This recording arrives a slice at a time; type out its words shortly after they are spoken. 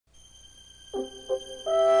For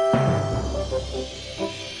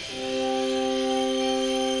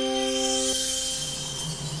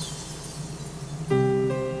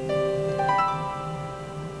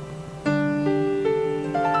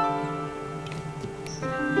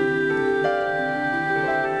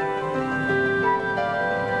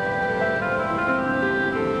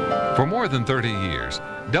more than 30 years,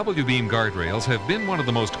 W-beam guardrails have been one of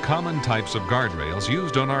the most common types of guardrails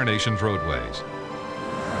used on our nation's roadways.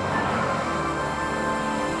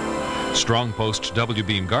 Strong post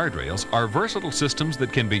W-beam guardrails are versatile systems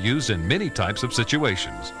that can be used in many types of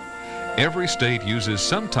situations. Every state uses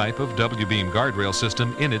some type of W-beam guardrail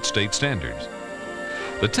system in its state standards.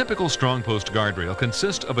 The typical strong post guardrail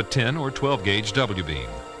consists of a 10 or 12 gauge W-beam,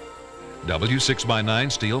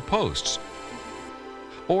 W6x9 steel posts,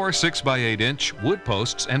 or 6x8 inch wood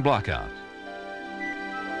posts and blockout,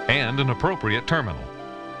 and an appropriate terminal.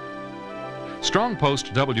 Strong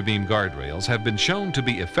post W-beam guardrails have been shown to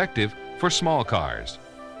be effective for small cars,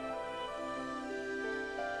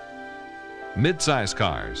 mid-size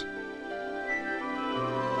cars,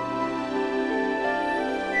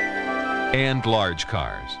 and large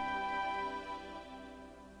cars.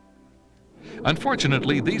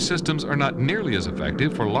 Unfortunately, these systems are not nearly as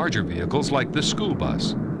effective for larger vehicles like this school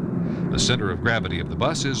bus. The center of gravity of the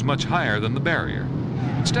bus is much higher than the barrier.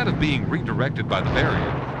 Instead of being redirected by the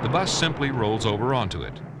barrier, the bus simply rolls over onto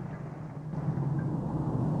it.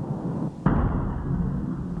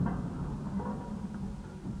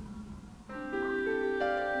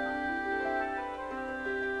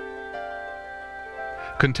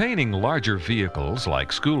 Containing larger vehicles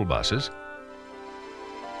like school buses,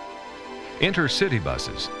 intercity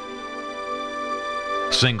buses,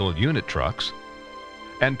 single unit trucks,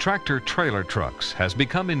 and tractor-trailer trucks has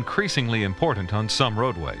become increasingly important on some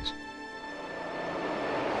roadways.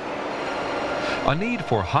 A need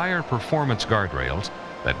for higher performance guardrails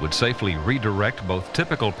that would safely redirect both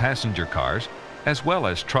typical passenger cars as well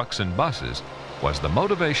as trucks and buses was the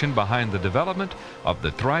motivation behind the development of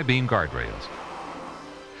the Thrie Beam guardrails.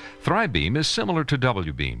 Thrie Beam is similar to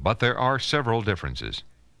W-beam, but there are several differences.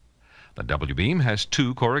 The W-beam has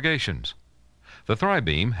 2 corrugations. The Thrie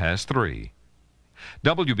Beam has 3.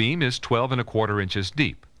 W-beam is 12¼ inches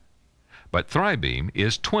deep, but Thrie Beam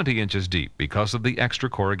is 20 inches deep because of the extra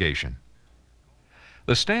corrugation.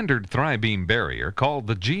 The standard Thrie Beam barrier, called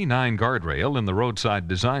the G9 guardrail in the Roadside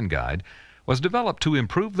Design Guide, was developed to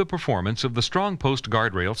improve the performance of the strong post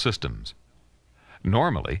guardrail systems.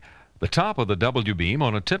 Normally, the top of the W-beam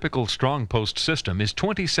on a typical strong post system is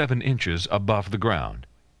 27 inches above the ground.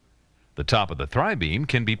 The top of the Thrie Beam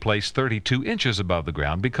can be placed 32 inches above the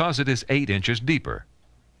ground because it is 8 inches deeper.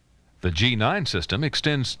 The G9 system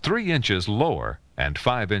extends 3 inches lower and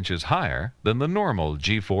 5 inches higher than the normal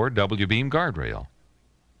G4 W-beam guardrail.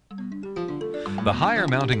 The higher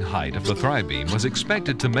mounting height of the Thrie Beam was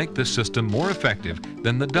expected to make this system more effective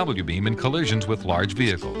than the W-beam in collisions with large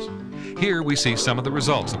vehicles. Here we see some of the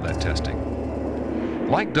results of that testing.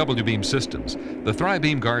 Like W-beam systems, the Thrie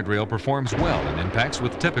Beam guardrail performs well in impacts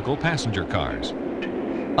with typical passenger cars.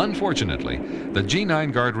 Unfortunately, the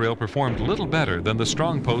G9 guardrail performed little better than the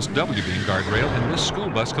strong post W-beam guardrail in this school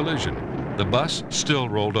bus collision. The bus still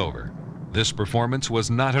rolled over. This performance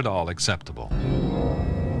was not at all acceptable.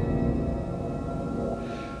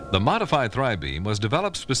 The Modified Thrie Beam was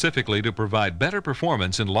developed specifically to provide better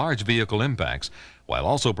performance in large vehicle impacts while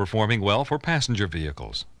also performing well for passenger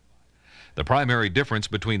vehicles. The primary difference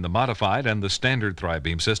between the modified and the standard Thrie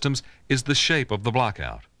Beam systems is the shape of the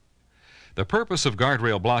blockout. The purpose of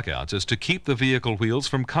guardrail blockouts is to keep the vehicle wheels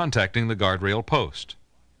from contacting the guardrail post.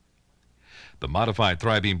 The modified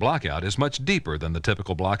Thrie Beam blockout is much deeper than the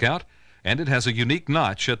typical blockout, and it has a unique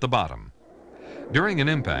notch at the bottom. During an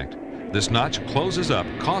impact, this notch closes up,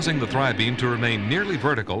 causing the Thrie Beam to remain nearly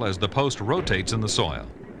vertical as the post rotates in the soil.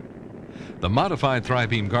 The modified Thrie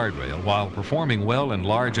Beam guardrail, while performing well in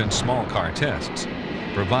large and small car tests,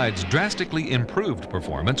 provides drastically improved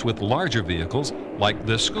performance with larger vehicles like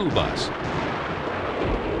this school bus,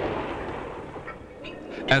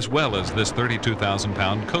 as well as this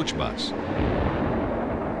 32,000-pound coach bus.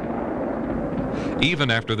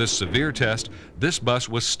 Even after this severe test, this bus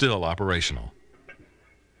was still operational.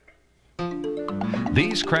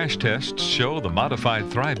 These crash tests show the modified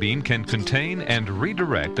Thrie Beam can contain and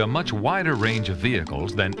redirect a much wider range of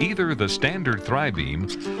vehicles than either the standard Thrie Beam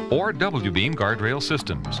or W-beam guardrail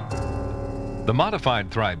systems. The modified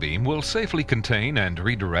Thrie Beam will safely contain and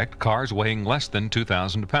redirect cars weighing less than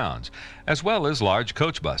 2,000 pounds, as well as large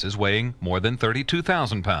coach buses weighing more than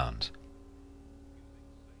 32,000 pounds.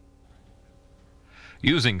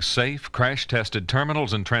 Using safe, crash-tested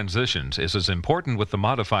terminals and transitions is as important with the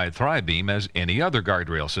Modified Thrie Beam as any other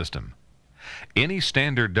guardrail system. Any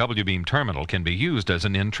standard W-beam terminal can be used as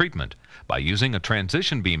an end treatment by using a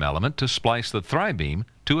transition beam element to splice the Thrie beam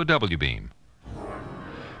to a W-beam.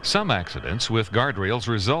 Some accidents with guardrails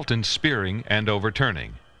result in spearing and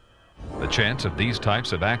overturning. The chance of these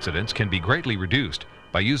types of accidents can be greatly reduced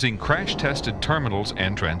by using crash-tested terminals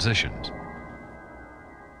and transitions.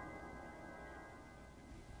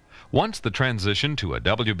 Once the transition to a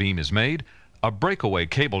W-beam is made, a breakaway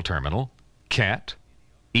cable terminal, CAT,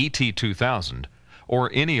 ET2000, or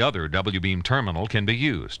any other W-beam terminal can be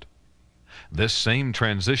used. This same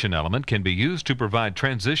transition element can be used to provide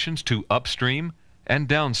transitions to upstream and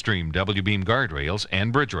downstream W-beam guardrails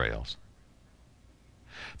and bridge rails.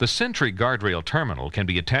 The Sentry guardrail terminal can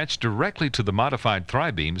be attached directly to the Modified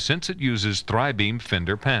Thrie Beam since it uses Thrie Beam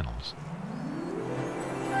fender panels.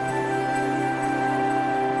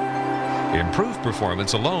 Improved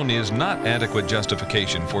performance alone is not adequate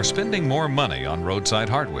justification for spending more money on roadside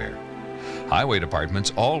hardware. Highway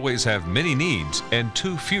departments always have many needs and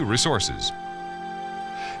too few resources.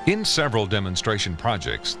 In several demonstration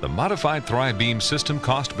projects, the Modified Thrie Beam system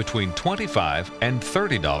cost between $25 and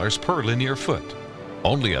 $30 per linear foot.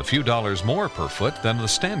 Only a few dollars more per foot than the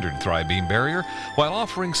standard Thrie Beam barrier, while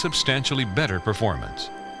offering substantially better performance.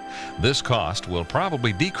 This cost will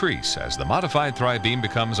probably decrease as the Modified Thrie Beam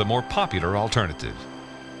becomes a more popular alternative.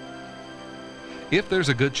 If there's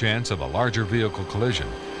a good chance of a larger vehicle collision,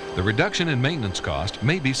 the reduction in maintenance cost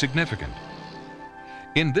may be significant.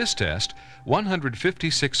 In this test,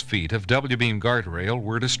 156 feet of W-beam guardrail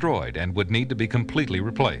were destroyed and would need to be completely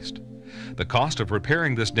replaced. The cost of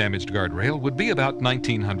repairing this damaged guardrail would be about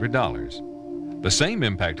 $1,900. The same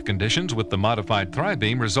impact conditions with the Modified Thrie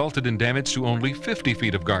Beam resulted in damage to only 50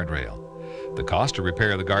 feet of guardrail. The cost to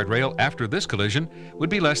repair the guardrail after this collision would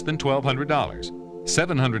be less than $1,200,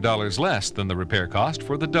 $700 less than the repair cost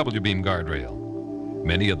for the W-beam guardrail.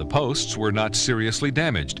 Many of the posts were not seriously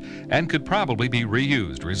damaged and could probably be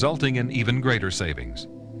reused, resulting in even greater savings.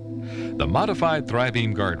 The Modified Thrie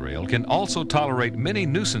Beam guardrail can also tolerate many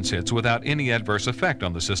nuisance hits without any adverse effect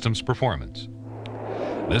on the system's performance.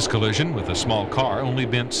 This collision with a small car only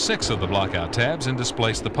bent 6 of the blockout tabs and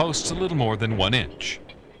displaced the posts a little more than 1 inch.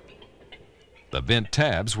 The bent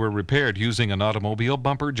tabs were repaired using an automobile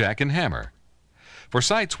bumper jack and hammer. For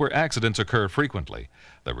sites where accidents occur frequently,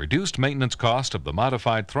 the reduced maintenance cost of the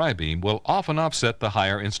Modified Thrie Beam will often offset the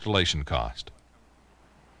higher installation cost.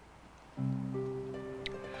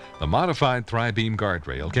 The Modified Thrie Beam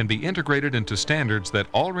guardrail can be integrated into standards that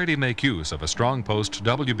already make use of a strong post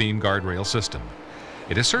W-beam guardrail system.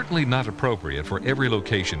 It is certainly not appropriate for every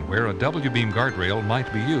location where a W-beam guardrail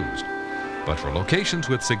might be used, but for locations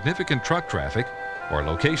with significant truck traffic or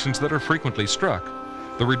locations that are frequently struck,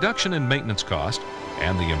 the reduction in maintenance cost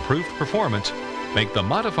and the improved performance make the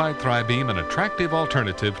Modified Thrie Beam an attractive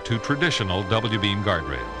alternative to traditional W-beam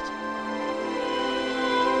guardrails.